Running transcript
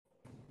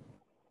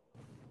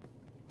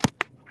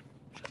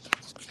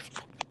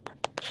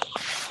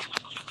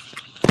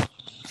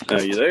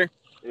You there?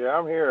 Yeah,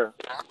 I'm here.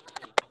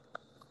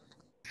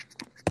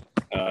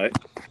 All right.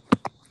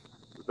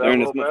 Is that a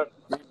little better?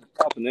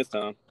 Popping this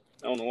time.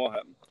 I don't know what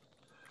happened.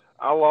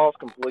 I lost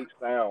complete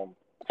sound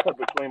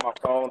between my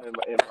phone and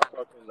my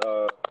fucking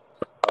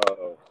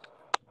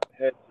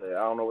headset. I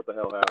don't know what the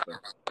hell happened.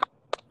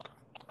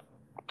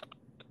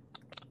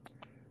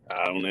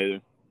 I don't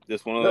either.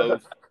 Just one of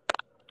those.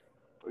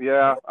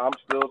 Yeah, I'm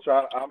still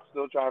trying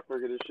to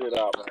figure this shit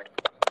out, man.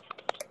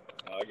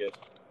 I guess.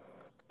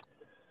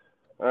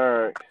 All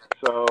right,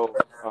 so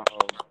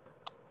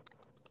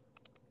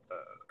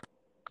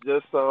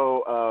just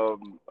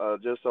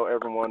so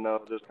everyone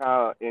knows, just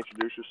kind of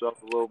introduce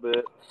yourself a little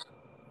bit.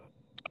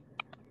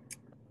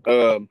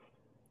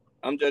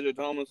 I'm JJ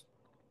Thomas,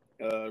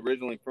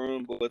 originally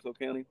from Bledsoe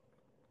County.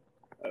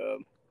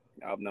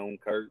 I've known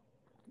Kurt.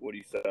 What do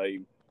you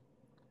say?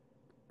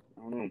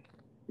 I don't know.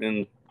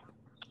 Been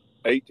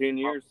 18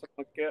 years,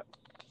 something like that.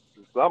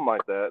 Something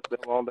like that. It's been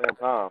a long damn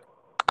time.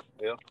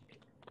 Yeah.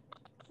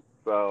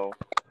 So,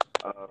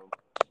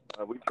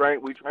 we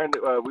trained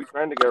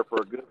together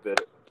for a good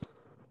bit.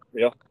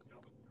 Yeah.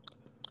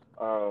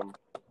 Who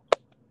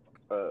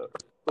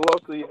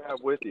else do you have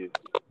with you?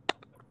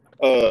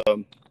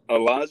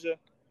 Elijah.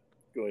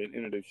 Go ahead and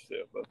introduce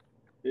yourself, bud.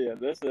 Yeah,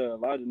 this is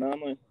Elijah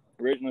Nunley,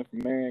 originally from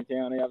Marion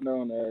County. I've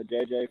known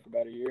JJ for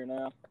about a year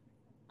now.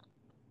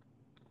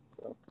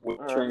 So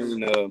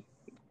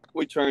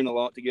we train a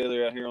lot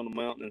together out here on the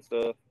mountain and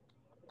stuff.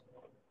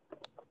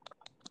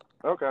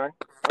 Okay.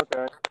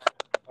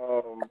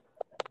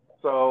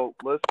 So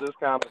let's just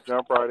kind of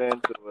jump right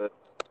into it.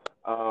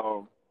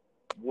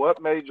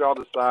 What made y'all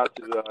decide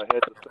to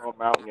head to Stone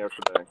Mountain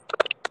yesterday?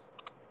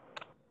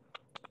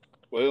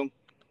 Well,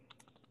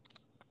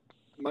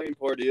 the main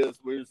part is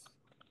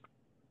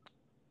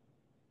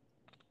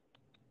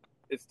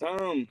it's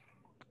time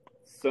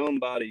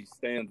somebody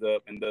stands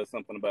up and does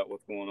something about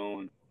what's going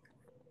on.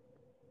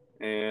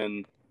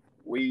 And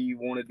we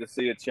wanted to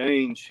see a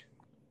change,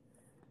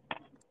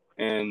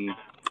 and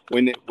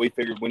we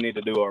figured we need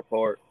to do our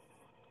part.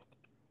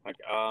 Like,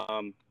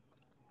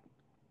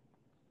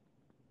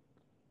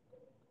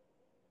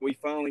 we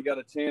finally got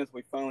a chance.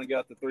 We finally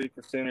got the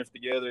 3%ers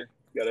together,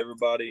 got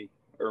everybody,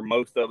 or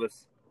most of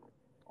us,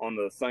 on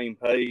the same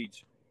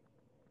page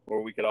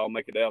where we could all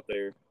make it out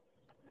there.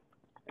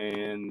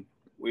 And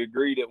we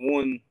agreed at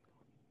one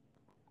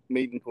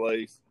meeting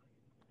place.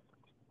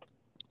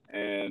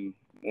 And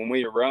when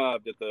we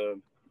arrived at the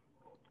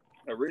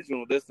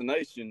original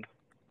destination,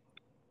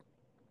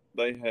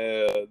 they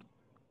had,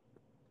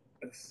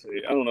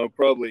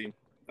 probably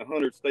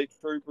 100 state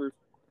troopers.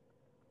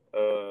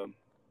 I'm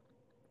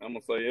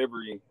going to say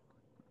every,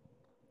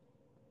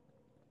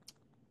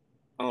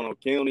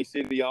 county,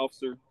 city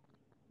officer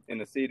in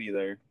the city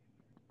there.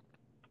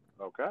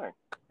 Okay.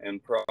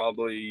 And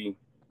probably,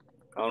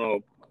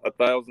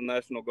 1,000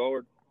 National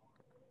Guard.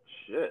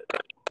 Shit.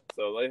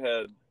 So they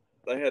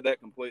had that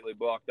completely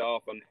blocked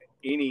off, and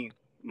any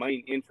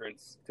main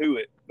entrance to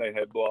it they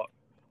had blocked.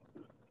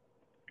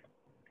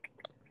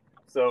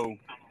 So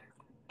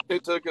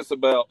it took us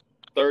about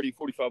 30,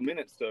 45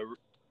 minutes to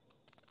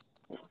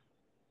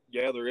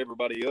gather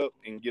everybody up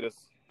and get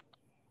us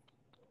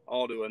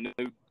all to a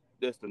new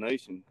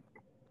destination.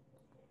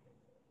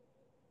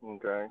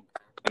 Okay.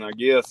 And I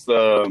guess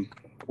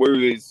where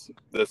was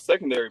the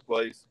secondary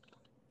place,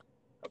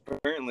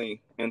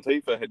 apparently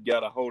Antifa had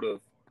got a hold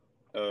of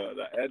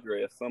the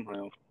address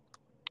somehow.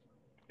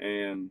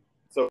 And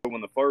so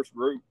when the first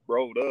group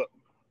rolled up,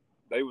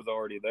 they was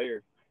already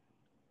there.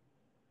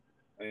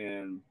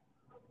 And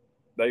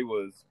they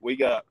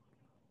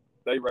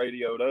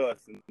radioed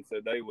us and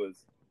said they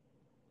was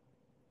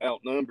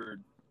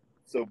outnumbered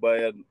so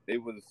bad.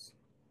 It was,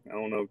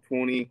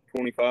 20,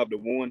 25 to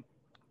 1.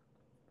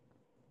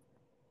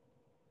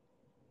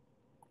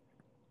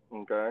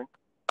 Okay.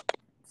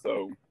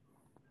 So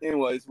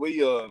anyways,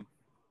 it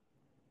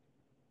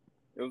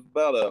was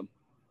about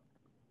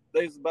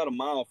a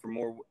mile from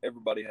where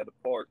everybody had to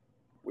park.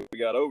 We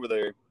got over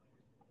there.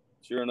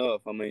 Sure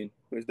enough, we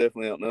was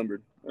definitely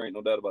outnumbered. There ain't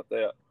no doubt about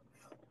that.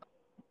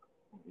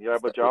 Yeah,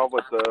 but y'all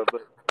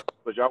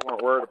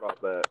weren't worried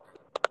about that.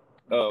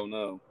 Oh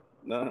no,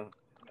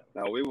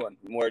 we wasn't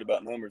worried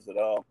about numbers at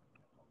all.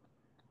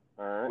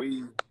 All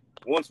right.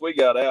 Once we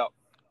got out,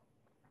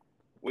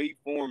 we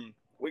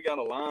got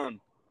a line,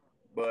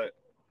 but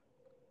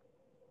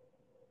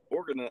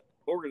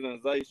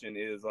organization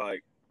is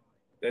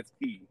that's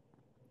key.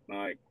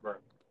 Right.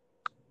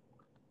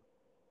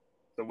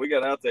 So we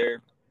got out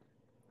there.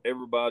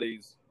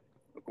 Everybody's,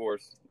 of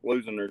course,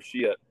 losing their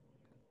shit.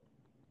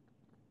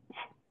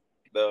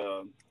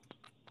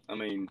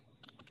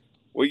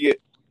 We get,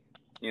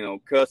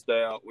 cussed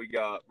out. We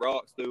got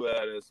rocks threw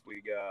at us.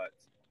 We got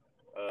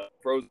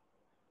frozen.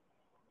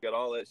 Got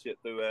all that shit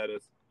threw at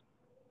us.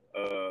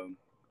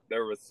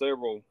 There was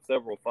several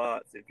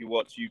fights. If you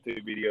watch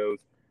YouTube videos,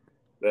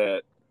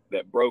 that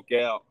broke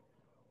out.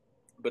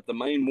 But the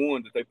main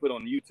one that they put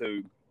on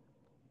YouTube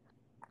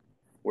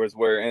was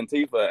where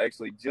Antifa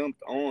actually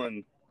jumped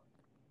on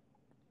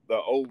the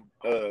old.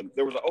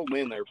 There was an old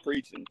man there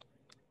preaching,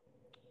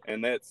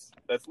 And that's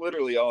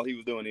literally all he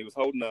was doing. He was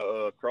holding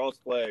a cross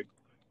flag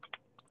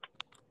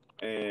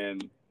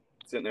and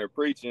sitting there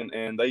preaching,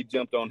 and they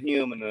jumped on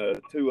him and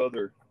the two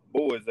other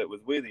boys that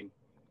was with him.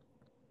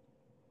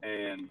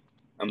 And,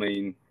 I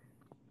mean,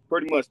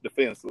 pretty much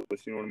defenseless,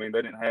 you know what I mean?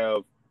 They didn't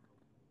have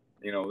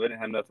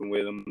nothing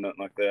with them, nothing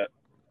like that.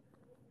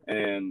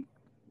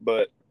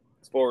 But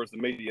as far as the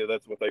media,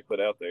 that's what they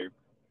put out there.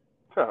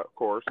 Of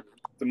course.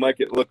 To make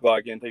it look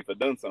like Antifa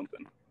done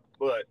something.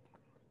 But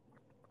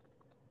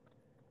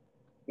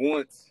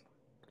once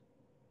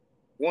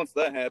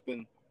that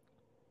happened,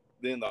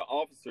 then the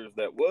officers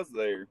that was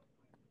there,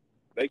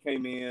 they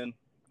came in,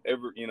 there's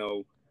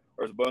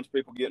a bunch of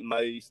people getting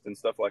maced and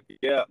stuff like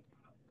that.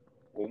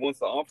 Well, once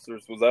the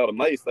officers was out of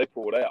mace, they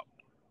pulled out.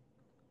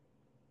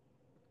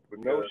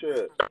 No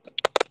shit.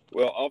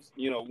 Well,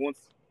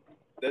 once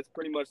that's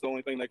pretty much the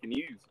only thing they can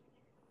use.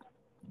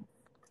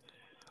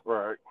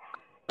 Right.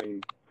 I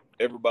mean,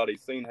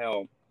 everybody's seen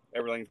how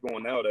everything's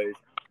going nowadays.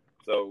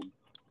 So,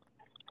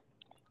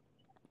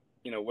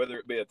 whether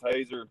it be a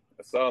taser,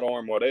 a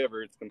sidearm,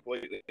 whatever, it's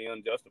completely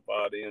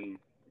unjustified in,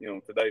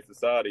 today's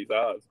society's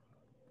eyes.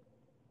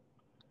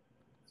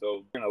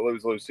 So, in a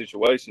lose-lose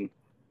situation.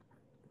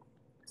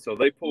 So,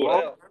 they pulled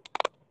out.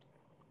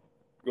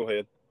 Go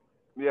ahead.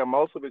 Yeah,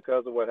 mostly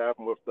because of what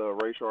happened with the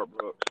Rayshard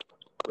Brooks.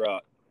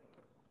 Right.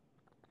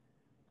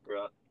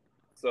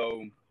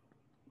 So,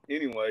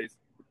 anyways,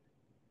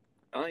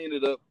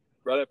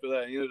 right after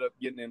that, I ended up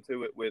getting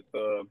into it with,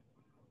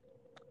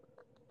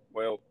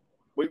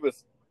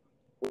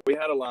 we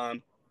had a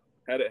line,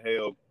 had it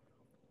held.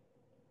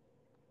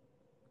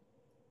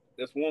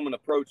 This woman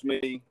approached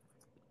me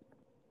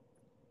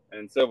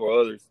and several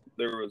others.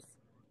 There was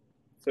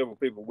several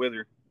people with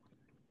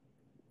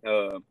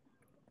her,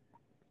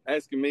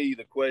 asking me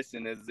the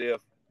question as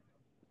if,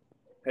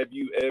 have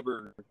you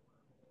ever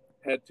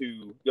had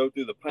to go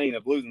through the pain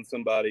of losing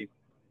somebody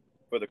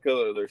for the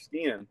color of their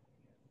skin?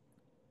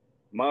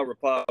 My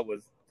reply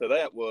was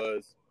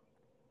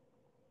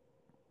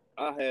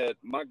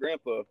my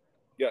grandpa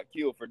got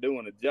killed for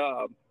doing a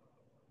job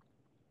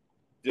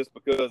just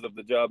because of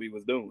the job he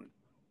was doing,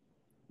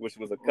 which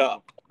was a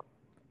cop.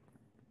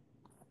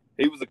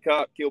 He was a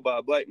cop killed by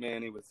a black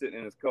man. He was sitting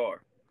in his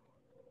car.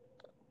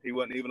 He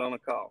wasn't even on a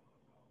call.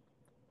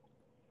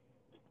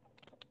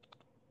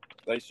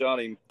 They shot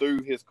him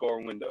through his car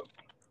window.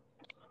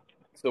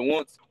 So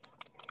once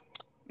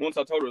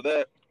I told her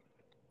that,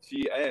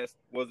 she asked,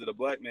 was it a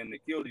black man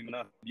that killed him? And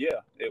I said,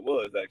 yeah, it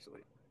was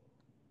actually.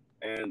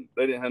 And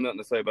they didn't have nothing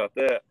to say about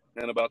that.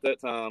 And about that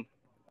time,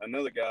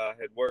 another guy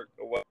had worked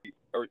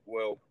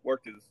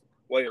his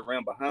way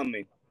around behind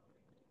me.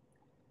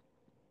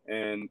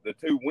 And the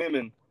two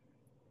women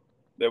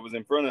that was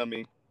in front of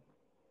me,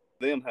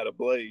 them had a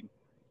blade.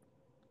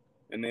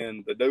 And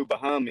then the dude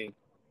behind me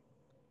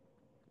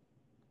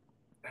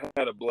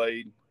had a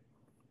blade.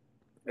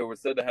 It was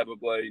said to have a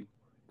blade.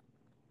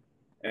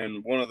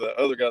 And one of the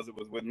other guys that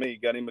was with me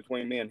got in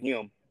between me and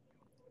him.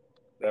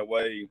 That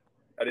way,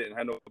 I didn't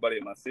have nobody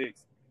at my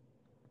six.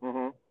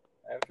 Mm-hmm.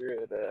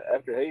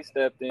 After he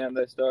stepped in,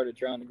 they started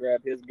trying to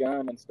grab his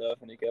gun and stuff,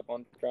 and he kept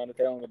on trying to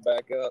tell him to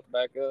back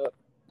up.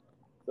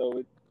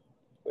 So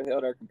we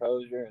held our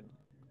composure, and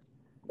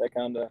they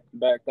kind of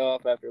backed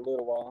off after a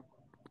little while.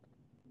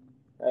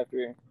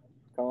 After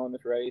calling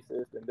us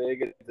racist and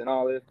bigots and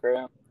all this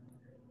crap.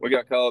 We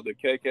got called the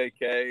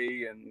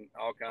KKK and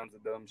all kinds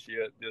of dumb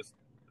shit just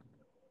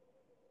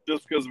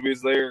because we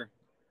was there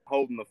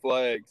holding the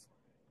flags.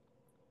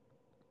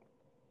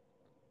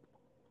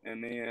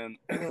 And then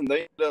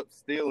they ended up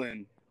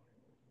stealing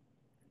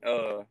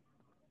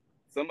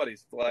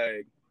somebody's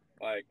flag.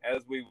 Like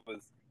as we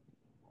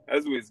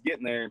was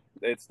getting there,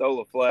 they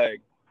stole a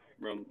flag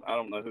from, I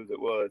don't know whose it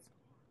was.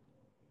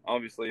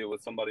 Obviously, it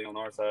was somebody on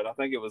our side. I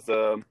think it was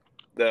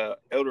the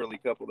elderly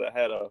couple that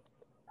had a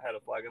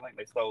flag. I think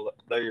they stole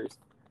theirs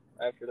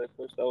after they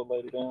pushed the old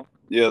lady down.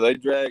 Yeah, they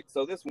dragged.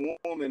 So this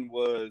woman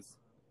was,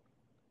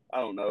 I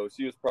don't know,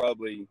 she was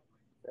probably,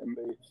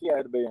 she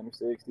had to be in her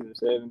 60s or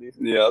 70s.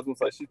 Yeah, I was gonna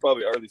say she's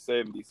probably early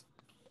 70s,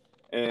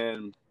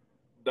 and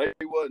they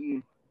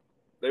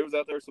was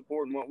out there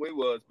supporting what we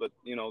was, but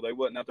they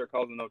wasn't out there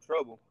causing no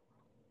trouble.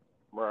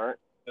 Right.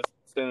 Just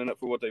standing up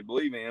for what they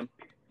believe in,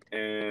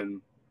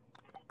 and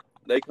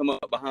they come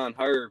up behind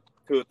her,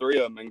 2 or 3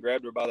 of them, and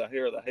grabbed her by the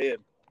hair of the head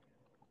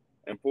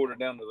and pulled her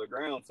down to the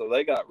ground. So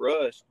they got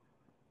rushed,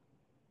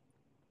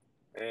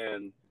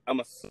 and I'm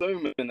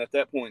assuming at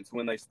that point is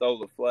when they stole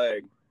the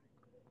flag.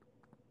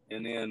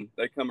 And then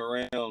they come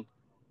around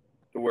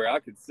to where I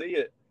could see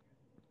it,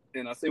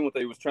 and I seen what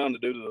they was trying to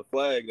do to the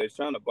flag. They was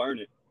trying to burn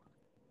it.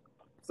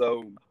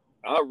 So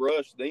I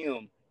rushed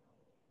them,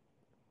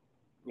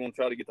 going to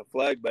try to get the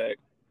flag back.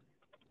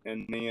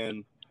 And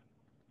then,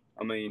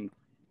 I mean,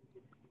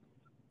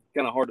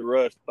 kind of hard to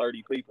rush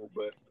 30 people,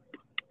 but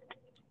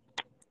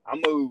I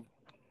moved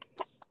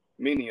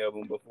many of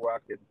them before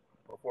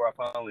I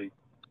finally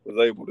was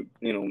able to,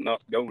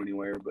 not go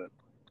anywhere. But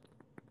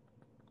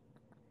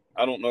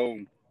I don't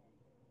know.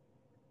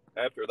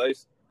 After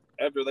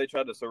they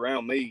tried to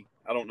surround me,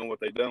 I don't know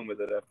what they done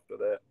with it after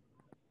that.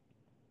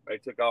 they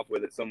took off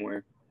with it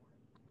somewhere.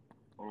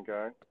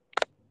 Okay.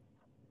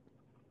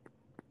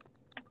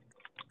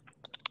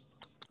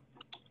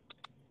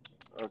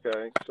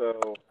 Okay,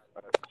 so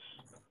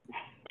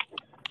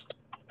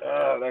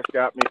that's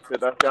got me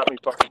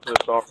fucking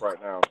pissed off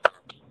right now.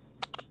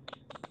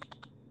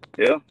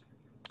 Yeah,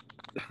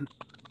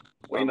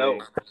 we know.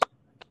 mean,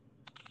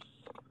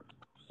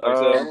 Like I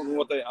said, I don't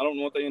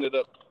know what they ended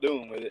up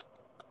doing with it.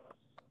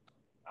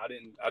 I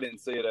didn't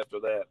see it after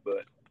that,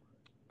 but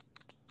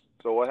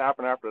so what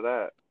happened after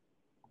that?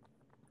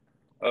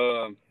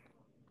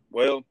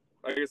 well,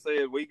 like I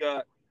said, we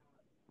got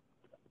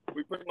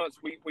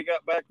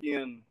back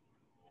in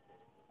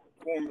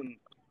forming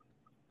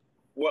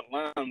what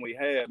line we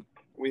had.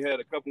 We had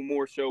a couple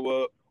more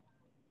show up,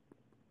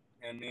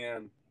 and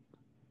then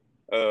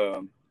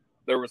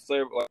there were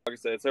several, like I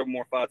said, several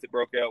more fights that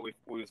broke out. We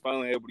was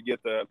finally able to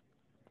get the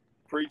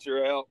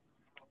preacher out.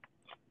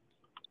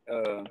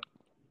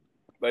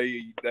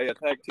 They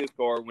attacked his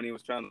car when he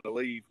was trying to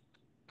leave.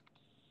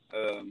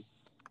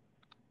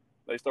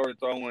 They started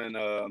throwing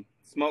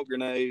smoke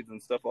grenades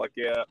and stuff like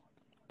that.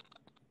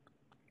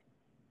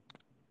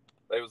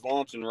 They was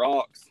launching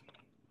rocks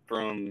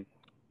from,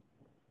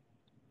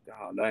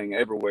 God dang,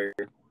 everywhere.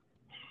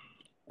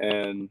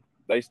 And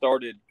they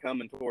started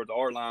coming towards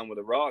our line with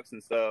the rocks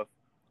and stuff.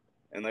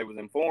 And they was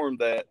informed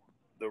that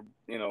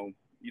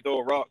you throw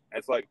a rock,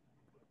 that's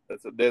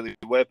a deadly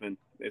weapon.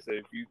 They said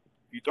if you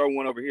throw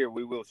one over here,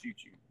 we will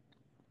shoot you.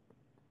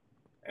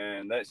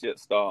 And that shit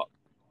stopped.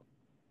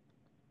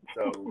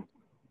 So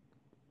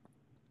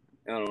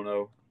I don't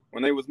know.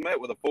 When they was met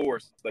with a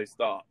force, they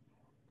stopped.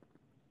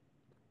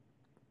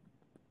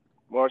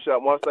 Once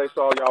they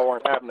saw y'all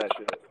weren't having that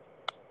shit.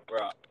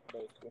 Right.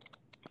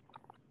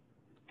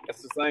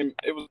 It's the same.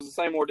 It was the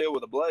same ordeal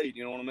with a blade.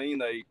 You know what I mean?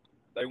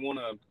 They want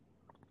to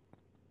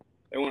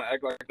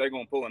act like they're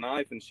gonna pull a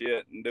knife and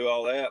shit and do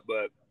all that,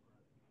 but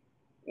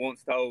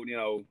once told,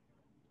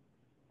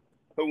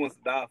 who wants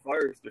to die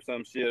first or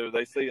some shit, or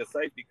they see a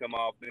safety come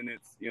off, then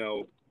it's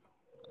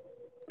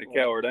they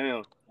cower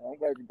down. I'm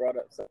glad you brought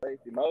up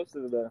safety. Most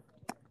of the,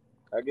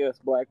 I guess,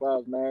 Black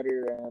Lives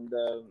Matter and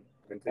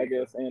I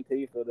guess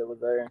Antifa that was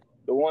there,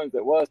 the ones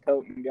that was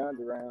toting guns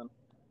around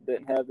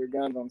didn't have their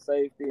guns on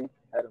safety,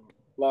 had them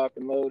locked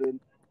and loaded.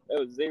 There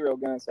was zero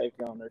gun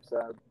safety on their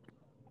side.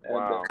 And,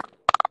 wow.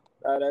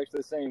 I'd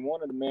actually seen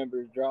one of the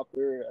members drop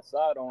their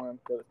sidearm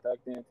that was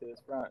tucked into his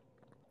front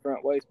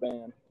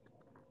waistband.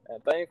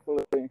 And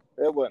thankfully,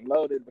 it wasn't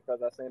loaded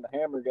because I seen the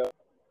hammer go.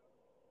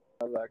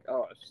 I was like,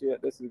 oh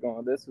shit, this is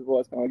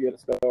what's gonna get it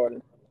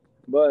started.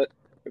 But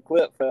the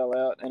clip fell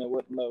out and it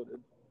wasn't loaded.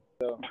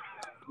 So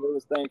we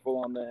was thankful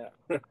on that.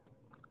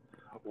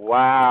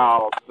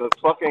 Wow, the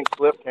fucking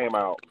clip came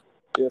out.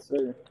 Yes,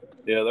 sir.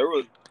 Yeah, there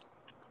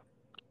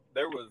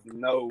was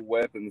no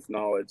weapons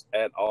knowledge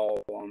at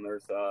all on their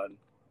side.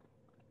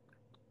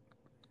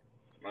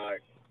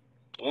 Like,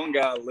 one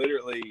guy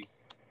literally,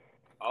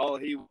 all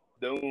he was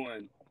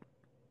doing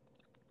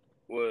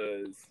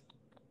was,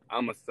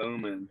 I'm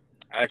assuming,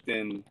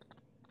 trying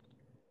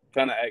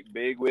to act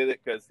big with it,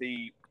 because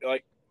he,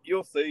 like,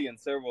 you'll see in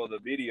several of the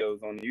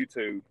videos on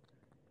YouTube,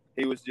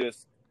 he was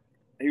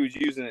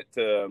using it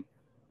to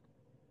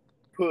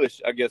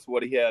push, I guess,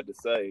 what he had to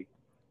say.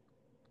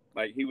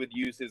 Like, he would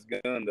use his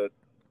gun to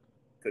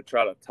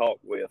try to talk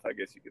with, I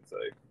guess you could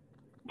say.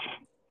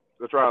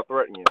 To try to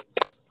threaten you.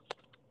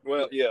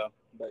 Well, yeah.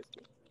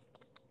 Basically.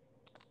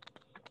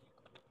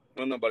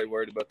 Well, nobody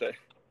worried about that.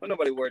 Well,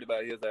 nobody worried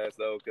about his ass,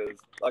 though, because,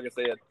 like I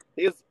said,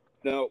 this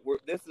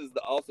is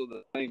also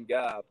the same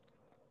guy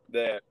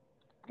that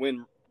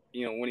when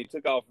he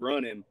took off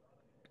running,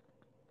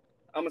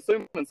 I'm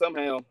assuming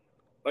somehow,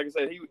 like I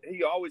said,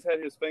 he always had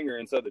his finger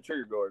inside the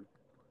trigger guard.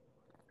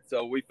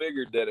 So we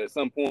figured that at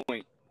some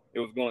point it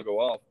was going to go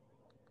off,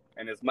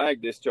 and his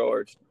mag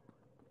discharged,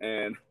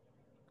 and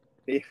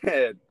he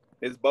had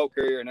his bolt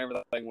carrier and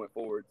everything went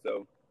forward.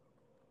 So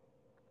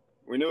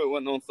we knew it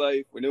wasn't on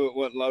safe. We knew it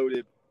wasn't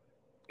loaded,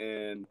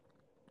 and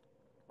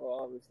well,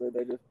 obviously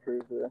they just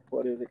proved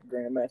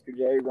Grandmaster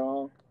J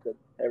wrong. That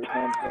every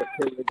time that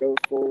trigger goes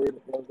forward,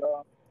 it goes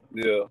off.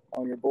 Yeah.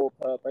 On your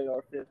bullpup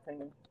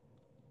AR-15.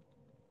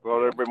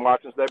 Well, they've been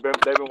watching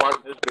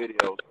his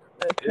videos.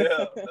 Yeah.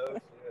 No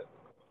shit.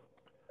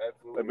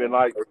 Absolutely. They've been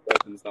like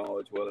weapons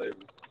knowledge, whatever.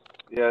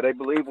 Yeah, they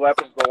believe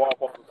weapons go off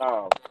all the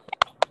time.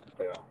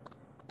 Yeah.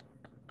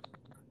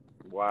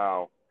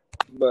 Wow.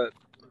 But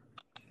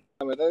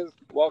I mean, they was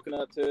walking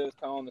up to us,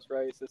 calling us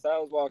racist. I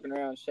was walking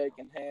around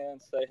shaking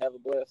hands, say, "Have a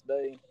blessed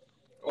day.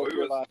 Hope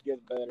your life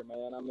gets better,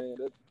 man." I mean,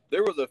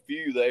 there was a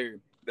few there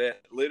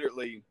that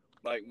literally,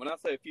 like, when I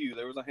say a few,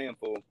 there was a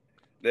handful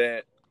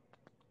that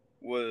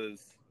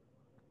was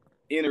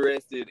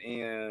interested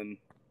in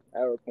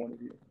our point of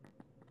view,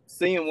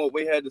 seeing what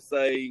we had to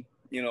say.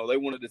 They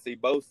wanted to see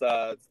both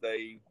sides.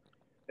 They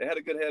had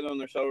a good head on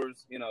their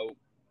shoulders.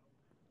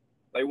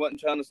 They wasn't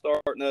trying to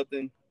start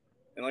nothing.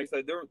 And like I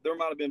said, there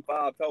might have been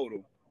 5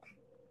 total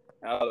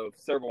out of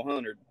several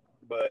hundred.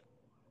 But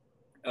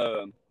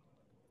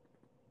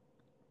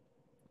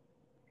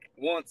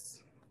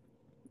once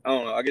I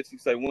don't know. I guess you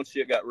could say once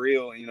shit got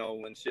real,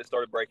 when shit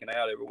started breaking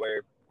out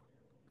everywhere,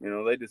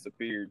 they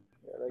disappeared.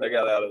 Yeah, they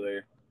got out of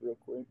there real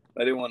quick.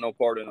 They didn't want no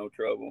part of no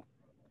trouble.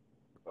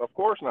 Of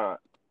course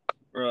not.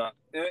 Right.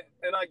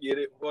 And I get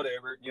it.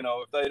 Whatever.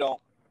 If they don't,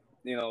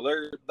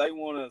 they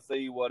want to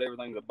see what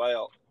everything's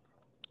about.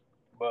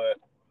 But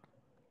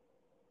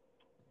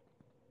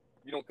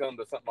you don't come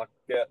to something like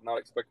that not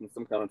expecting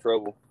some kind of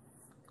trouble.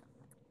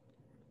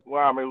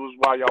 Well, I mean, it was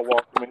why y'all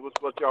walked. I mean, it was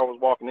what y'all was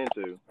walking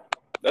into.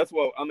 That's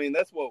what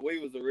we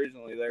was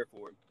originally there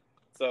for.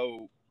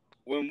 So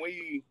when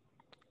we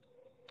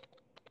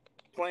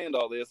planned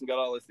all this and got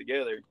all this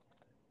together,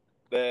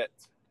 that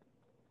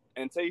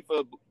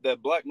Antifa,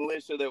 that black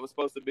militia that was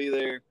supposed to be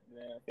there,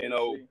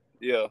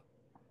 yeah.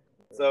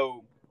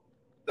 So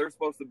they're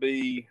supposed to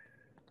be,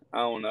 I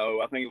don't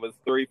know, I think it was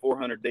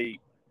 300-400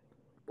 deep.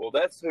 Well,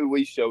 that's who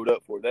we showed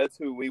up for. That's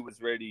who we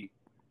was ready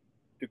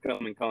to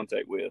come in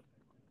contact with.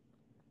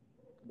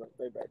 But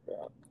they backed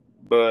out.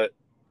 But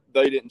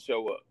they didn't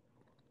show up.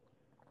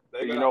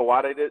 Do you know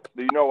why they did?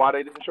 Do you know why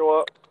they didn't show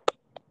up?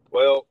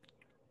 Well,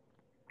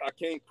 I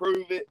can't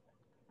prove it,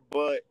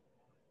 but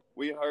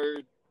we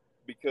heard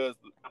because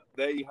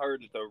they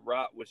heard that the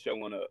right was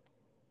showing up.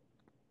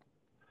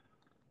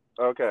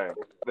 Okay,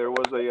 there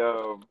was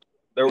a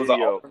there was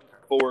an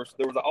force.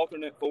 There was an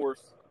alternate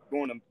force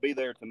going to be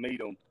there to meet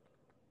them.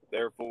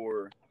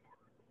 Therefore,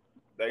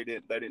 they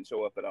didn't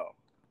show up at all.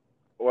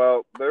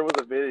 Well, there was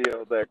a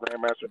video that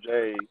Grandmaster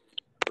Jay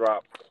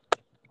dropped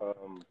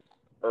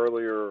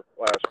earlier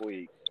last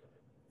week,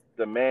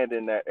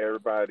 demanding that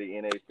everybody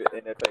in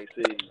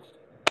NFAC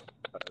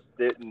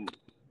didn't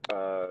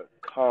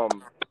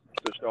come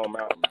to Stone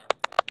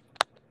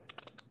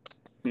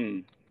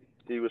Mountain.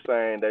 He was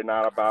saying they're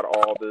not about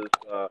all this.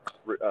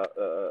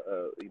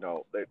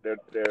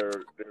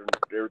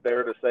 They're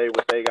there to say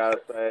what they gotta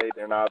say.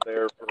 They're not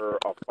there for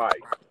a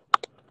fight.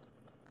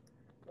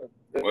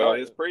 Well,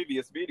 his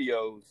previous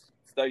videos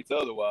states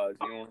otherwise.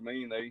 You know what I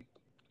mean?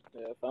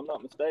 If I'm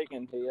not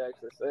mistaken, he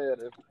actually said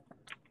if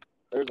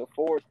there's a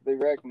force to be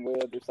reckoned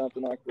with or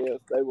something like this,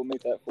 they will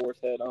meet that force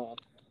head on.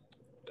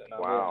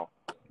 Wow.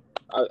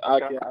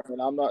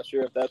 I'm not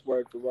sure if that's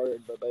word for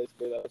word, but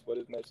basically that's what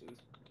his message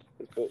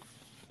is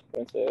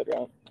been said,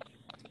 right?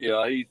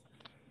 Yeah, he's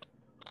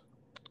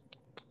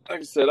like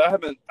I said, I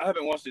haven't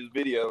watched his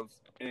videos,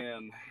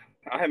 and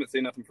I haven't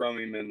seen nothing from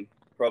him in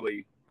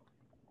probably,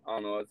 I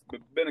don't know, it's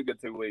been a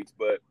good 2 weeks,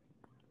 but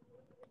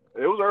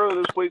it was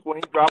earlier this week when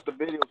he dropped a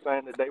video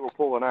saying that they were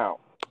pulling out.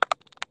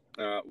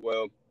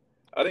 Well,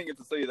 I didn't get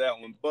to see that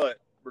one, but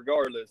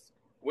regardless,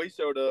 we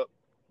showed up.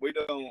 We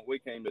done what we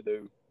came to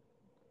do,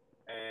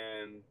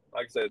 and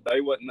like I said,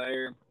 they wasn't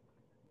there,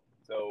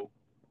 so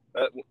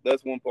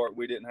that's one part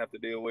we didn't have to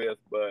deal with.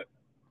 But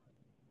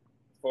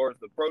as far as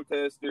the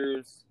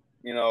protesters,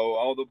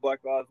 all the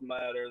Black Lives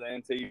Matter, the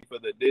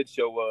Antifa that did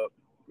show up,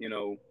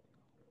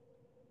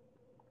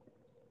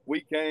 we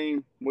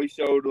came, we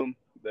showed them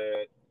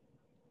that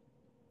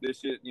this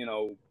shit,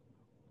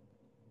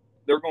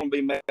 they're going to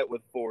be met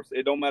with force.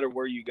 It don't matter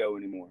where you go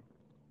anymore.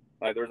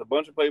 Like, there's a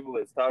bunch of people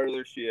that's tired of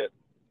their shit,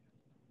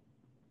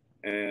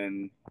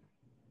 and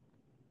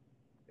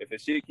if the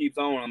shit keeps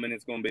on,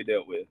 it's going to be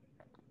dealt with.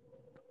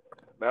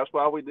 That's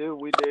why we did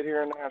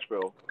here in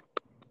Nashville.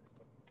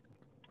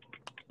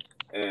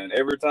 And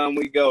every time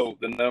we go,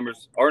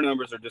 our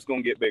numbers are just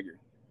going to get bigger.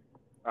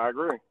 I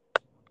agree.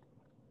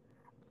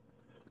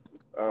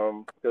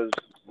 Because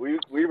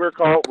we were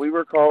called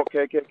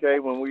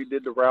KKK when we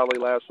did the rally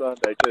last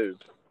Sunday too.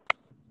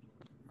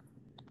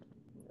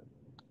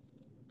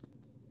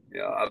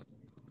 Yeah,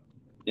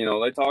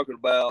 they talking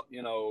about,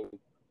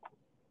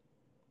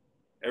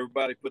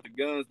 everybody put the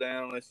guns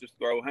down. Let's just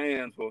throw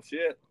hands. Well,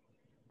 shit,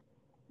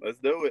 let's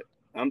do it.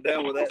 I'm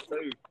down with that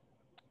too.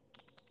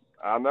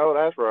 I know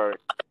that's right.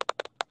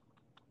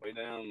 We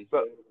down.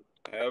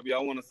 However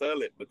y'all want to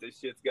sell it, but this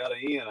shit's got to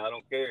end. I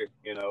don't care.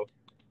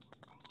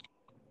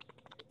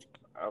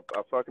 I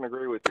fucking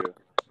agree with you.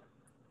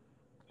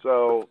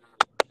 So,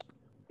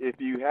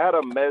 if you had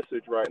a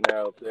message right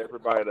now to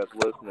everybody that's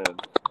listening,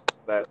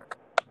 that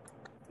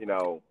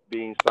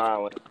being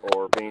silent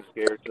or being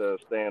scared to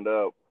stand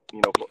up,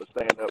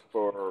 stand up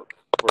for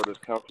this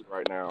country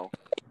right now,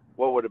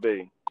 what would it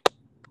be?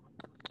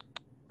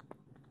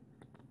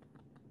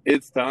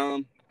 It's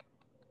time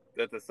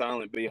that the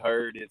silent be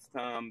heard. It's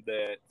time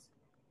that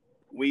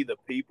we, the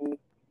people,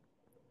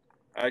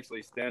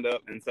 actually stand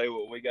up and say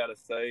what we got to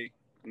say,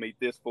 meet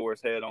this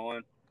force head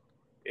on.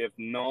 If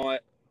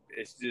not,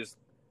 it's just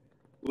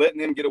letting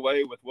them get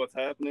away with what's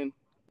happening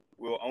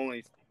will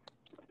only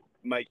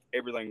make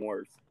everything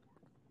worse.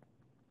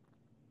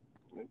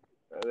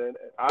 And then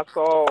I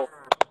saw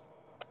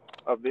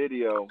a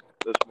video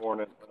this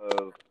morning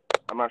of,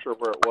 I'm not sure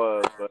where it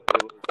was, but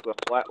it was the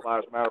Black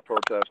Lives Matter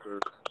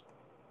protesters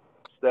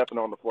stepping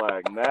on the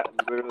flag, and that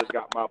literally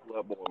got my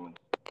blood boiling.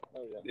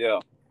 Oh, yeah.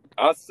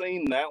 I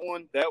seen that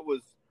one. That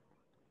was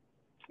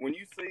when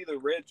you see the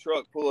red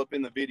truck pull up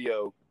in the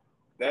video.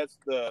 That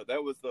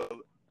was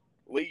the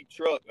lead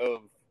truck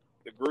of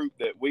the group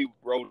that we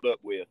rolled up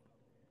with.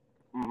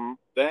 Mm-hmm.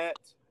 That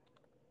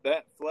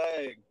that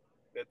flag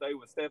that they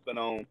were stepping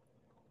on,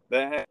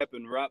 that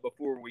happened right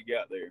before we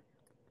got there.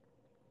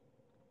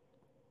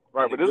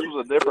 Right, but this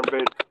was a different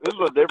video. This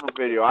was a different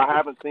video. I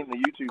haven't seen the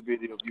YouTube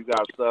video of you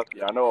guys stuff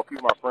yet. I know a few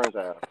of my friends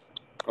have.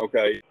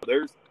 Okay,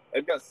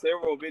 they've got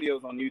several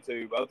videos on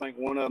YouTube. I think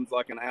one of them's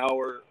like an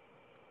hour,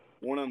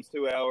 one of them's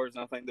 2 hours,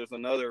 and I think there's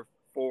another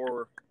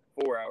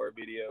four-hour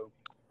video.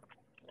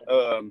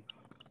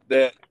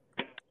 That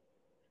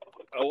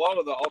a lot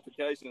of the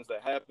altercations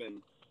that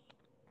happened,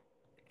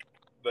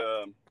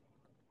 the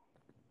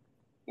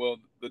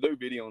dude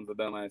videoing's a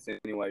dumbass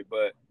anyway,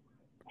 but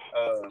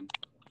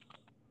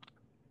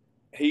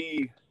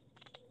he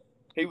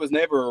was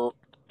never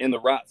in the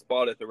right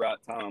spot at the right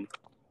time.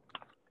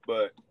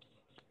 But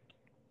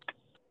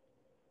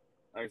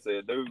like I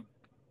said, dude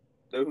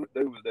was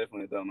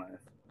definitely a dumbass.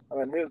 I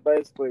mean, he was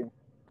basically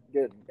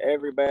getting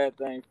every bad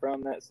thing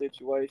from that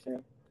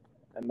situation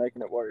and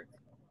making it work.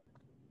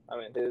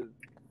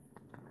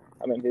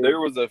 There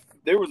was a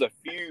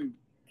few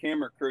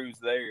camera crews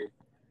there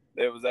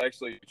that was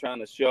actually trying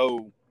to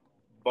show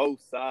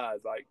both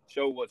sides, like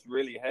show what's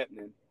really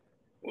happening.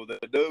 Well, the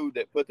dude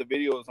that put the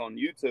videos on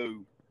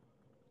YouTube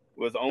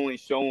was only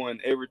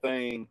showing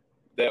everything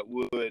that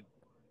would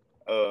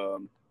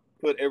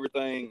put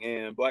everything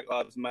in Black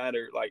Lives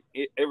Matter, like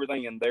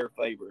everything in their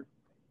favor.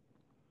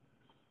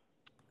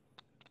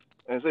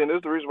 And see, this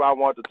is the reason why I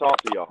wanted to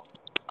talk to y'all.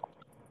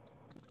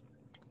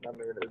 I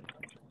mean,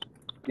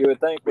 you would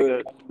think we were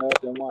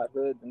up in white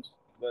hoods,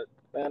 but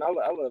man, I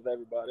love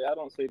everybody. I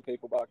don't see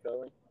people by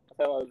color. That's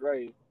how I was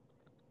raised.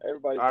 I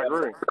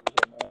agree.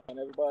 And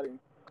everybody.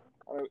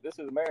 I mean, this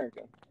is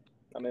America.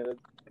 I mean,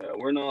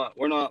 we're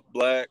not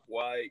black,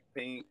 white,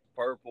 pink,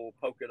 purple,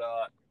 polka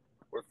dot.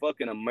 We're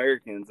fucking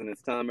Americans, and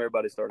it's time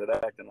everybody started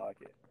acting like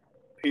it.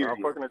 Period.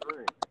 I fucking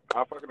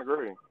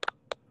agree.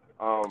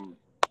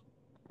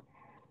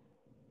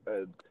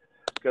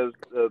 Because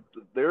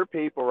there are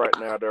people right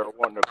now that are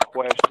wanting to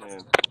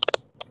question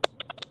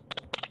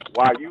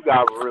why you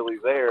guys were really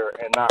there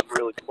and not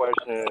really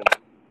question,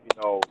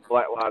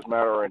 Black Lives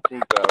Matter or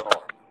Antifa at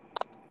all.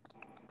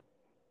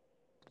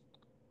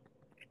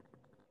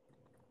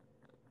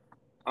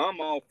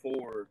 I'm all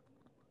for.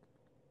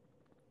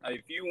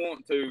 If you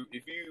want to,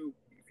 if you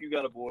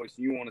got a voice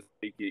and you want to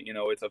speak it,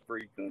 it's a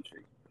free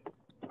country.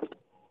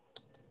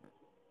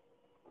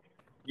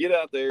 Get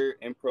out there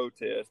and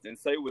protest and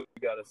say what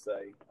you got to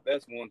say.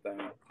 That's one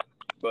thing.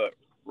 But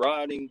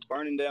rioting,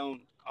 burning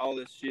down all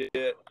this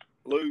shit,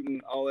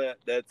 looting, all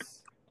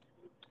that's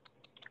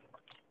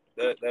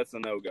a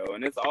no-go.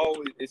 And it's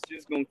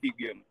just going to keep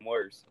getting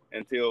worse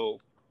until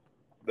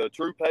the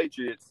true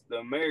patriots, the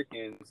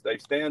Americans, they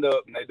stand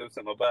up and they do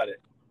something about it.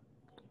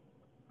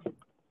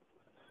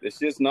 It's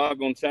just not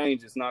going to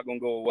change. It's not going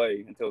to go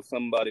away until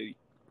somebody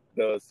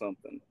does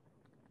something.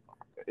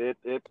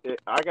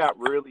 I got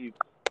really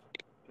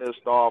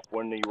pissed off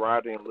when the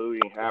rioting and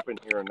looting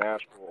happened here in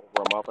Nashville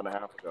over a month and a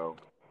half ago.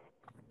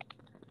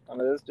 I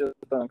mean, it's just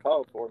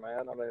uncalled for,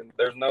 man. I mean,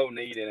 there's no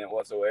need in it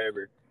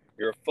whatsoever.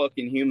 You're a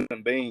fucking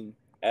human being.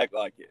 Act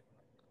like it.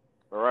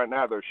 But right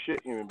now, they're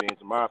shit human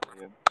beings, in my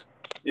opinion.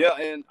 Yeah,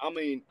 and I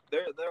mean,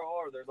 there's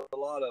a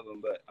lot of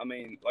them, but I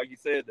mean, like you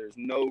said, there's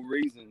no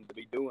reason to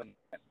be doing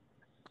that.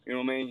 You know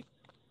what I mean?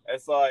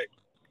 It's like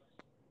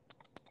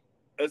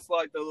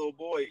the little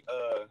boy.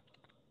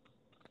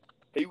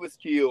 He was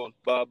killed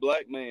by a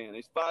black man.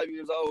 He's 5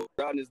 years old,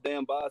 riding his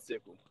damn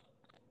bicycle.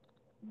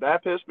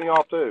 That pissed me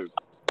off too.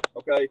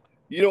 Okay,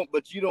 you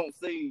don't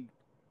see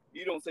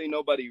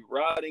nobody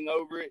riding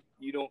over it.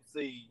 You don't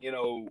see,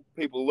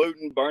 people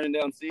looting, burning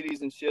down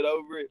cities and shit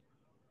over it.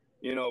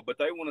 But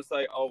they want to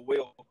say, oh,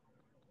 well,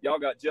 y'all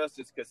got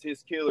justice because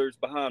his killer's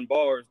behind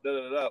bars,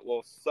 da-da-da.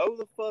 Well, so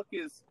the fuck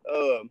is,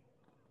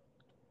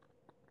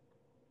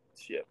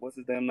 what's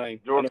his damn name?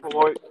 George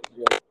Floyd?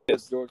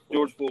 Yes,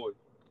 George Floyd.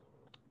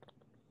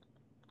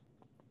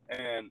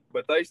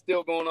 But they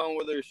still going on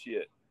with their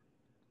shit.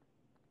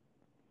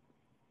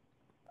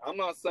 I'm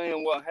not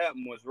saying what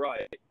happened was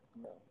right,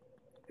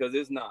 because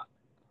it's not.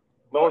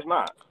 No, it's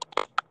not.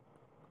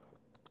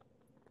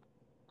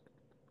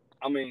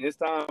 I mean, it's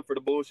time for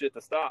the bullshit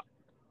to stop.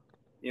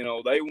 They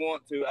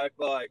want to act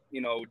like,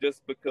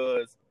 just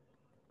because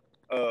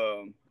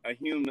a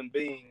human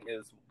being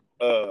is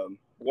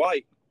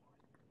white,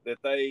 that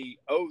they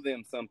owe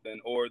them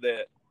something, or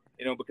that,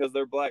 because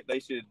they're black, they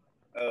should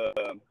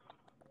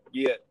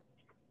get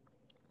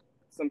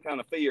some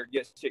kind of fee or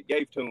get shit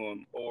gave to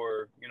them,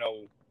 or,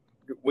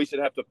 we should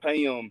have to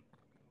pay them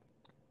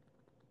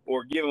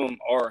or give them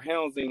our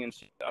housing and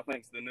shit. I think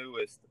it's the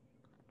newest.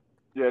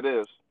 Yeah, it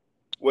is.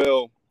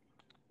 Well,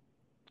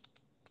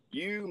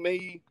 you,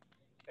 me,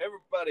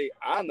 everybody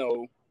I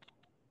know,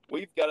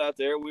 we've got out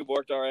there, we've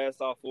worked our ass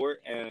off for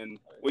it, and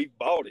we've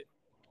bought it.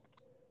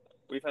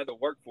 We've had to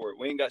work for it.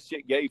 We ain't got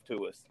shit gave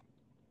to us.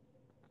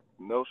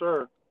 No,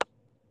 sir.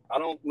 I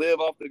don't live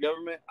off the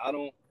government.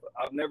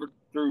 I've never,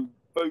 through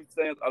food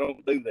stamps, I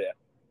don't do that.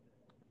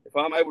 If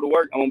I'm able to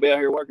work, I'm going to be out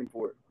here working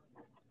for it.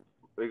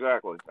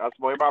 Exactly. That's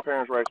the way my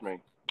parents raised me.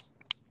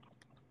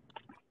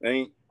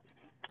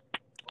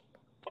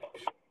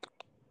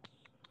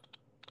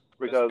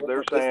 because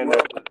they're saying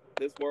that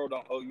this world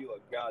don't owe you a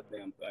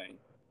goddamn thing.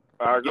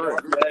 I agree. You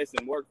get your ass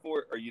and work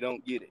for it, or you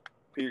don't get it.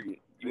 Period.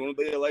 You want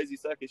to be a lazy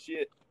sack of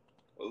shit?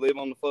 Well, live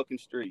on the fucking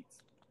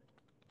streets.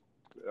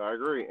 I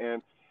agree,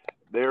 and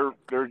they're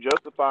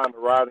justifying the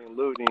rioting and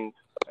looting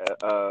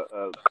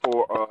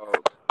for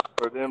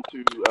them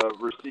to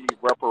receive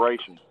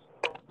reparations.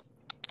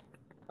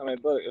 I mean,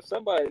 look, if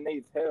somebody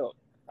needs help,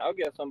 I'll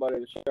get somebody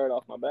to shirt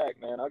off my back,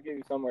 man. I'll give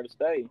you somewhere to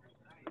stay.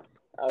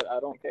 I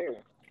don't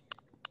care.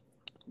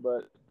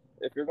 But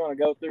if you're going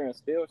to go through and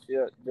steal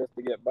shit just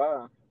to get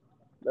by,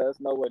 that's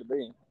no way to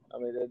be. I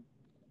mean,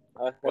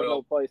 I have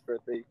no place for a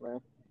thief, man.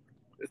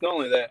 It's not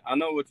only that. I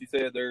know what you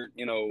said. They're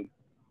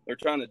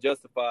trying to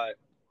justify it.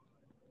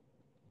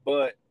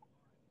 But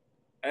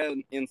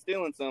in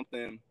stealing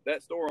something,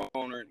 that store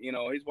owner,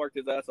 he's worked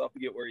his ass off to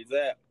get where he's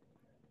at.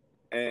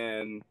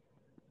 And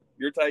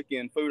you're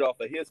taking food off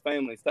of his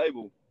family's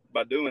table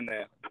by doing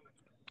that.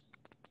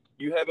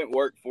 You haven't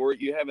worked for it.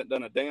 You haven't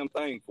done a damn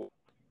thing for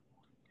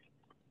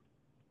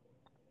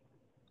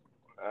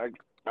it.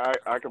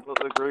 I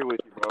completely agree with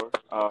you, brother.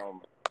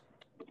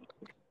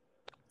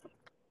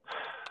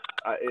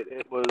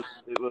 It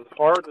was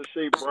hard to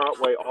see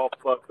Broadway all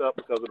fucked up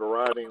because of the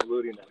rioting and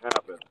looting that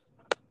happened.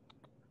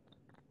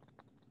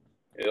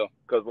 Yeah.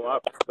 Because a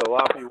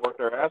lot of people work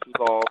their asses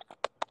off,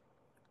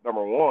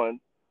 number one,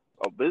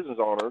 of business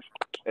owners,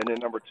 and then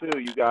number two,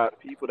 you got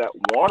people that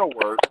want to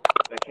work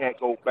that can't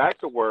go back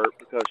to work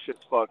because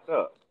shit's fucked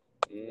up.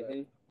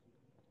 Mm-hmm.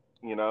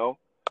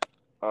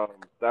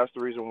 That's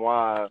the reason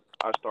why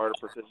I started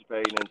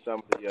participating in some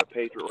of the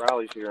Patriot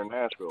rallies here in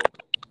Nashville.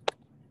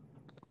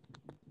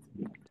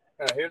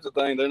 Here's the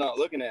thing they're not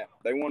looking at.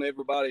 They want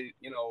everybody,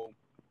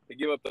 to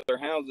give up their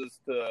houses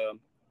to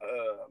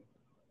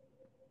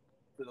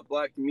the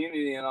black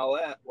community and all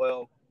that.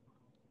 Well,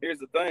 here's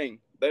the thing.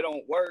 They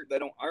don't work. They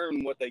don't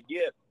earn what they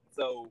get.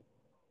 So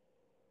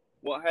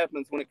what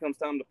happens when it comes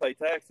time to pay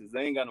taxes?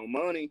 They ain't got no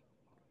money.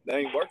 They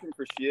ain't working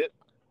for shit.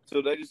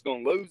 So they just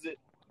going to lose it.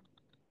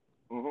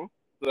 Mm-hmm.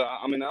 So,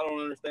 I mean, I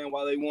don't understand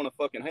why they want a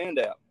fucking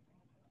handout.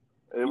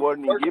 They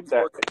wouldn't even get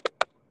that.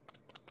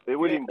 They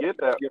wouldn't even get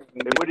that.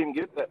 They wouldn't even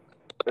get that.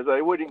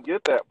 They wouldn't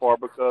get that far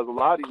because a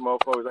lot of these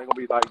motherfuckers ain't gonna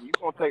be like, you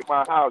gonna take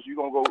my house, you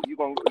gonna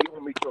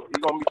meet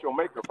your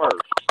maker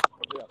first.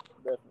 Yeah,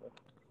 definitely.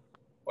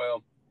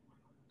 Well,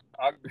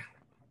 I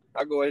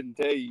go ahead and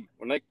tell you,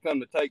 when they come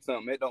to take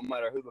something, it don't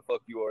matter who the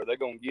fuck you are, they're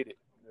gonna get it.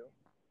 Yeah.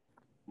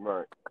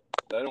 Right.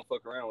 They don't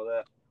fuck around with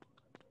that.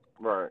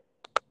 Right.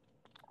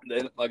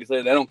 They, like I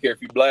said, they don't care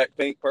if you're black,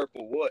 pink,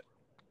 purple, what.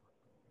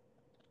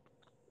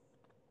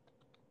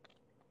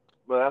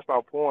 But that's my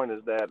point,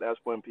 is that's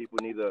when people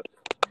need to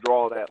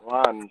draw that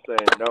line and say,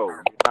 no,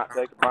 you're not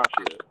taking my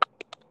shit.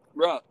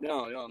 Right.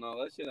 No,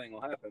 that shit ain't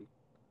gonna happen.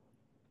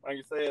 Like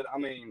I said, I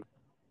mean,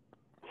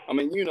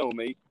 you know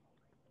me.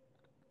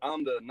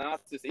 I'm the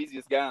nicest,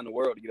 easiest guy in the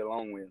world to get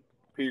along with.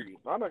 Period.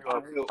 I know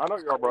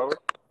you're brother.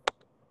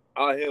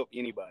 I help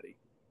anybody.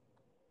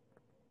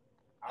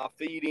 I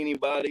feed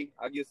anybody.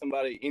 I give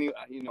somebody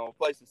a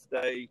place to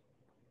stay.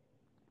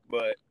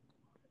 But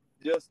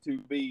just to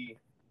be,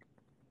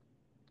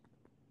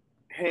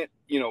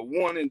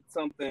 wanting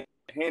something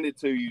handed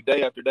to you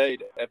day after day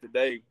after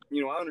day.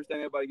 I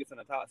understand everybody gets in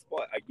a tight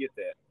spot. I get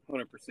that,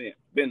 100%.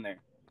 Been there.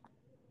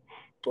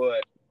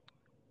 But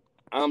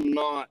I'm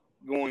not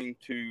going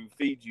to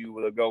feed you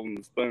with a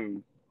golden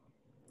spoon.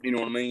 You know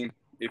what I mean?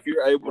 If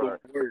you're able to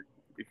work,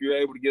 if you're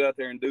able to get out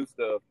there and do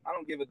stuff, I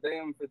don't give a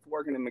damn if it's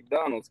working at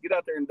McDonald's. Get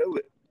out there and do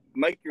it.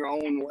 Make your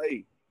own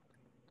way.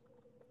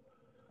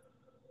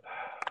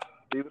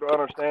 People don't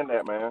understand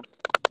that, man.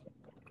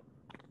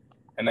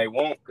 And they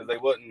won't, because they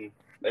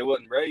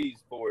wasn't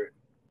raised for it.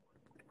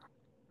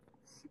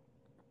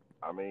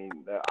 I mean,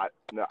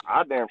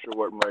 I damn sure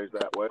wasn't raised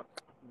that way.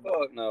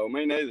 Fuck no,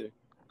 me neither.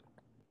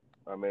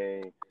 I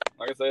mean,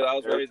 like I said, I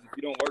was raised, if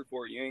you don't work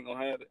for it, you ain't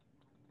gonna have it.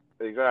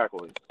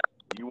 Exactly.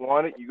 You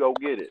want it, you go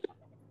get it.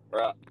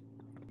 Right.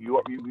 You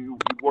work,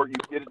 you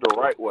get it the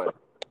right way.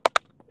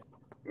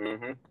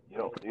 Mm-hmm.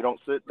 You don't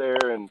sit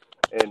there and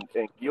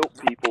guilt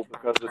people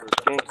because of their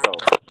skin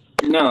color.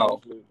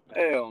 No.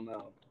 Hell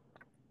no.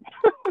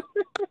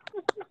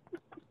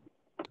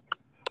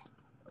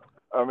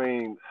 I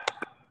mean,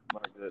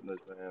 my goodness,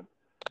 man.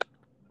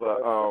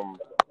 But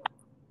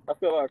I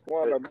feel like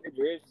one of the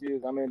major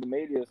issues, the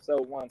media is so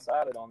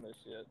one-sided on this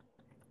shit.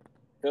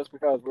 Just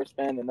because we're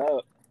standing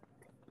up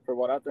for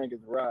what I think is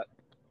the right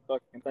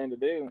fucking thing to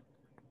do,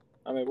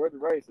 we're the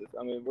racists.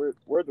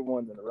 We're the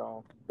ones in the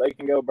wrong. They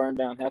can go burn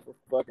down half a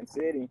fucking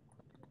city.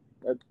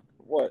 That's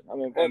what?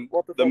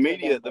 What the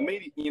media,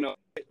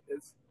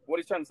 it's what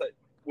he's trying to say.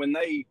 When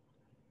they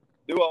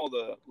do all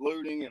the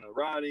looting and the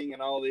rioting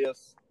and all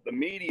this, the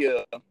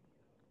media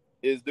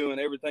is doing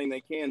everything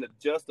they can to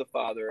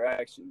justify their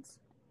actions.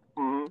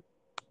 Mm-hmm.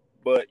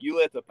 But you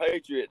let the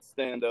Patriots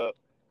stand up.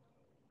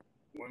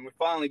 When we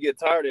finally get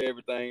tired of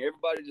everything,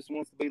 everybody just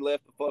wants to be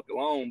left the fuck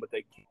alone, but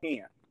they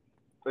can't.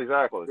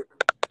 Exactly.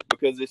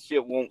 Because this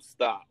shit won't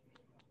stop.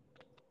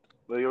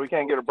 We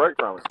can't get a break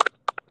from it.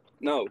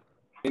 No.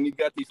 And you've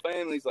got these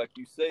families, like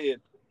you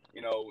said,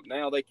 You know,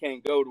 now they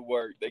can't go to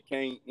work. They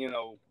can't,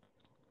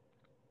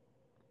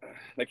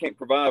 they can't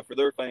provide for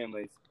their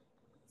families.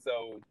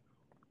 So,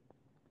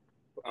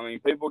 I mean,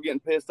 people are getting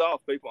pissed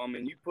off.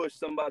 You push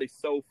somebody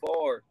so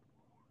far,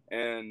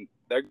 and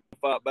they're going to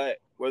fight back.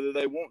 Whether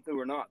they want to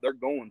or not, they're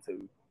going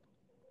to.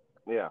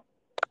 Yeah.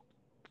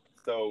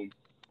 So,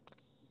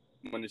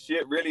 when the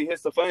shit really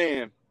hits the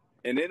fan,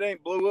 and it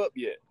ain't blew up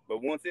yet,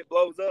 but once it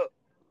blows up,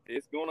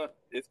 it's gonna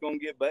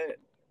get bad.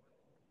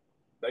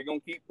 They're gonna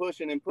keep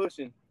pushing and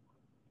pushing,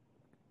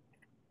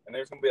 and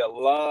there's gonna be a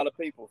lot of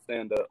people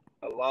stand up,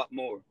 a lot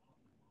more.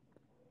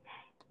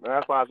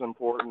 That's why it's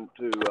important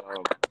to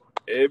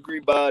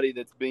everybody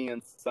that's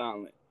being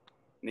silent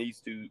needs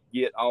to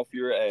get off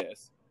your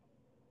ass,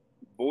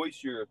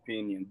 voice your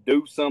opinion,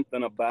 do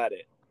something about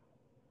it.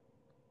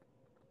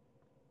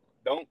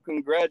 Don't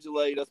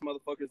congratulate us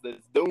motherfuckers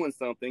that's doing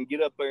something.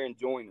 Get up there and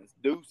join us.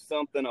 Do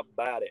something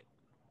about it.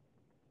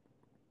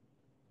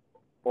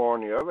 Or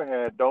on the other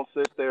hand, don't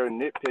sit there and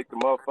nitpick the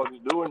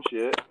motherfuckers doing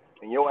shit,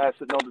 and your ass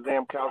sitting on the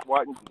damn couch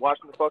watching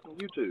the fucking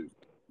YouTube.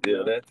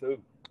 Yeah, that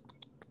too.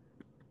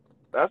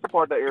 That's the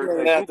part that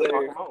irritates me the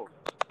fucking most.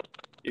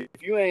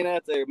 If you ain't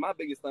out there, my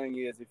biggest thing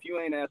is, if you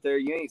ain't out there,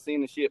 you ain't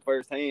seen the shit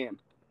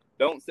firsthand.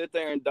 Don't sit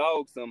there and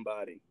dog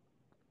somebody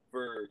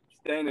for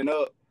standing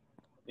up,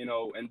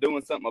 and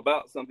doing something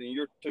about something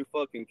you're too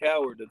fucking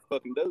coward to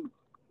fucking do.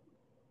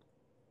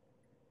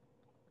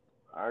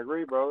 I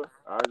agree, brother.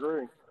 I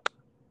agree.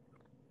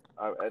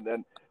 And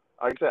then,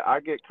 like I said,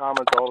 I get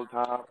comments all the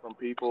time from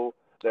people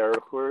that are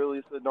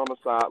clearly sitting on the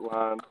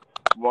sideline,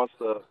 wants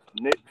to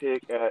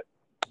nitpick at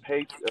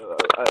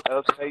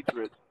us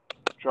patriots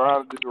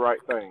trying to do the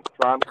right thing,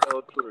 trying to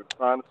tell the truth,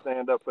 trying to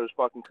stand up for this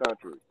fucking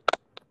country.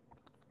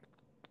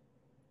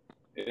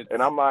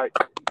 And I'm like,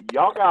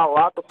 y'all got a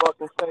lot to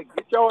fucking say.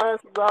 Get your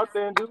asses out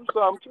there and do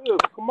something too.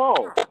 Come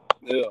on.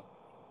 Yeah.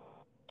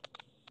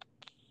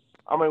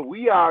 I mean,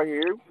 we out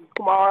here.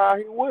 Come on out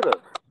here with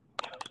us.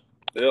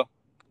 Yeah.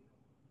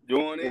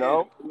 Join in.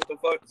 What the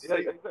fuck?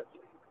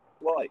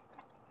 Like.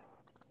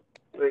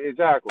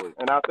 Exactly.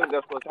 And I think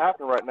that's what's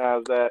happening right now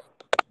is that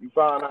you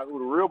find out who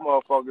the real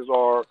motherfuckers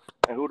are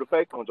and who the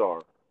fake ones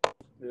are.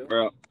 Yeah.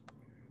 Right.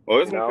 Well,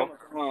 it's gonna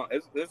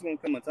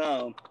come a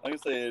time, like I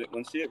said,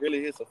 when shit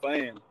really hits a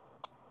fan,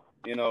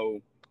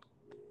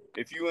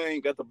 if you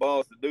ain't got the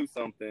balls to do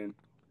something,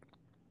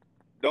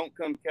 don't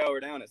come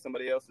cower down at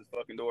somebody else's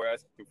fucking door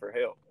asking for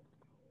help.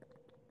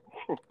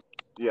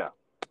 Yeah.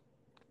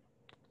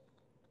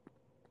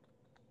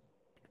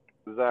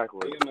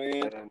 Exactly.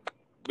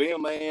 Be a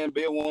man,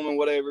 be a woman,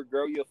 whatever.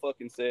 Grow your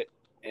fucking set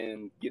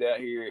and get out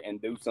here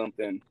and do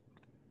something.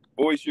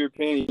 Voice your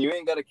opinion. You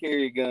ain't got to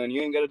carry a gun.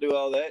 You ain't got to do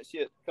all that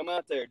shit. Come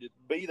out there. Just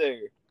be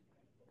there.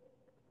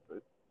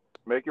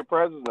 Make your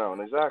presence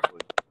known. Exactly.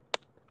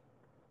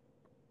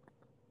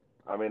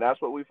 I mean,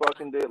 that's what we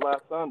fucking did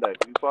last Sunday.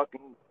 We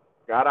fucking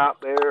got out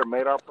there and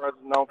made our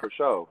presence known for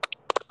show.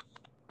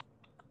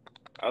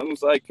 I was going to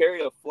say,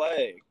 carry a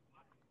flag.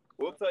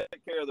 We'll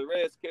take care of the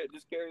rest.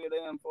 Just carry a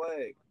damn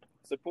flag.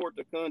 Support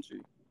the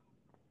country.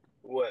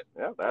 What?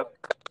 Yeah, that's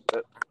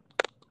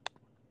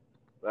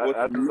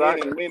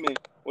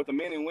what the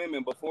men and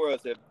women before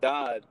us have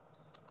died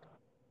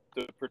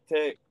to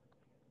protect.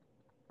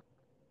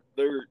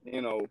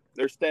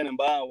 They're standing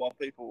by while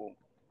people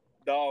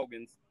dog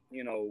and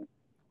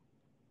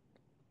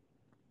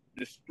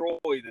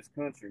destroy this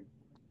country.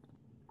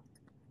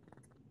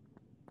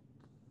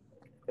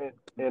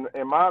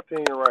 In my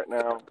opinion, right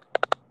now,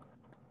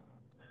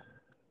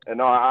 and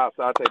no, I'll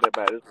take that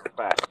back. This is a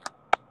fact.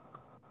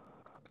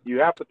 You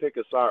have to pick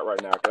a side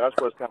right now because that's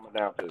what it's coming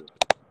down to.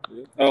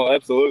 Oh,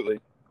 absolutely.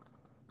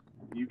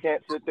 You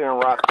can't sit there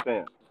and rock the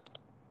fence.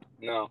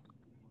 No.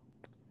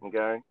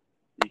 Okay?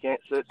 You can't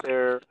sit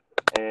there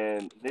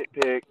and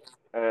nitpick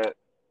at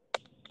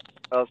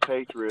us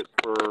patriots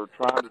for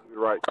trying to do the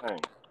right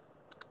thing.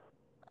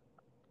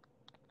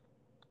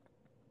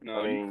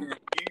 No, I mean,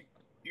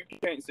 you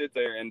can't sit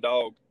there and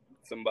dog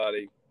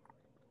somebody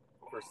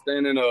for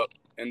standing up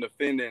and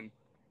defending,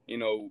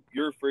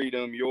 your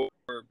freedom, your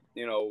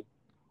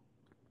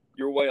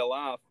way of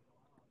life,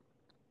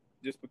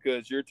 just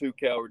because you're too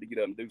coward to get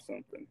up and do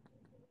something.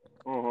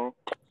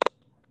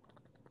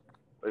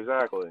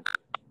 Exactly.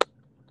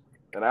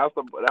 And that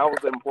was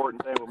the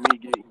important thing with me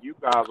getting you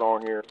guys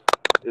on here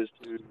is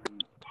to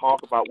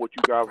talk about what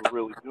you guys were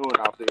really doing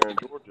out there in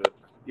Georgia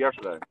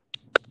yesterday.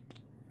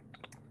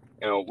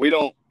 We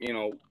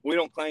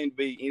don't claim to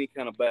be any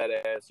kind of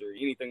badass or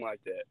anything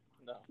like that.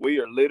 No. We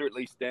are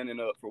literally standing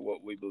up for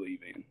what we believe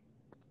in.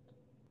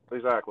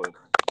 Exactly.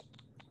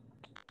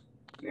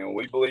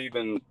 We believe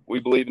in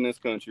this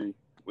country.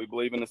 We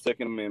believe in the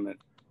Second Amendment.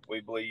 We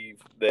believe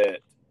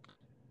that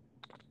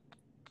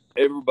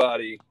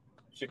everybody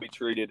should be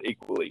treated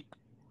equally.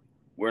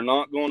 We're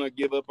not going to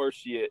give up our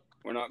shit.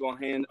 We're not going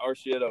to hand our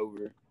shit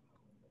over.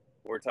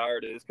 We're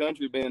tired of this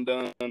country being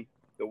done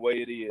the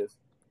way it is.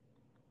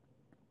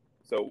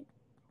 So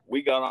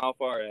we got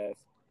off our ass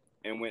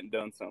and went and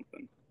done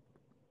something.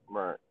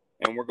 Right.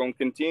 And we're going to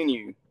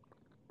continue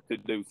to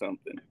do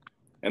something.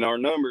 And our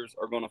numbers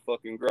are going to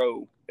fucking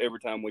grow every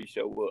time we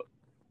show up.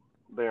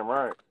 Damn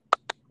right.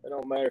 It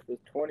don't matter if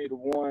it's 20 to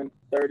 1,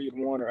 30 to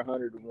 1, or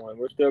 100 to 1.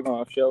 We're still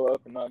going to show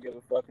up and not give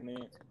a fucking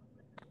inch.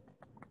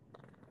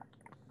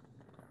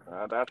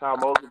 That's how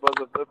most of us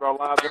have lived our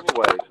lives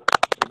anyway.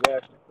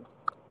 Exactly.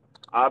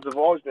 Odds have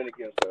always been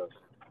against us.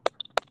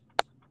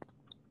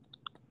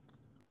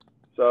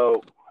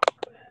 So,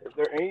 is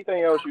there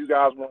anything else you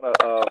guys want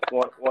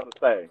to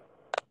say?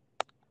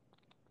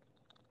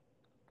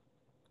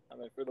 I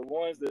mean, for the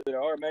ones that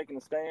are making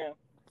a stand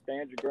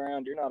your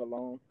ground. You're not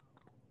alone.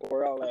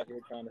 We're all out here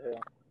trying to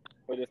help.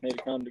 We just need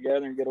to come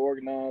together and get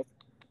organized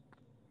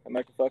and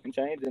make a fucking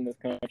change in this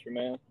country,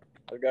 man.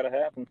 It's got to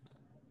happen.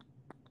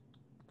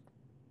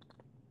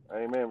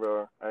 Amen,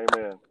 brother.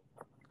 Amen.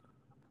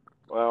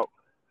 Well,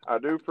 I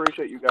do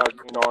appreciate you guys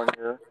being on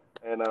here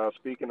and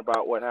speaking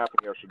about what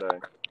happened yesterday.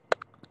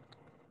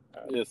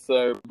 Yes,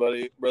 sir,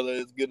 buddy. Brother,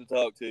 it's good to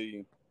talk to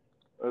you.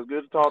 It was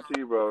good to talk to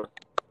you, brother.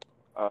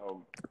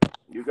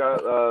 You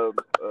got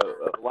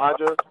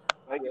Elijah.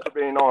 Thank you for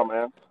being on,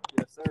 man.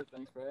 Yes, sir.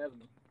 Thanks for having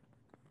me.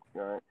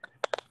 All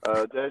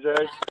right.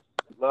 JJ,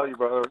 love you,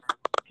 brother.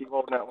 Keep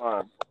holding that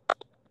line.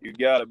 You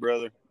got it,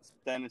 brother.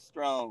 Standing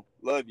strong.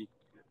 Love you.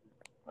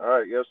 All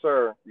right. Yes,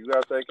 sir. You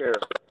guys take care.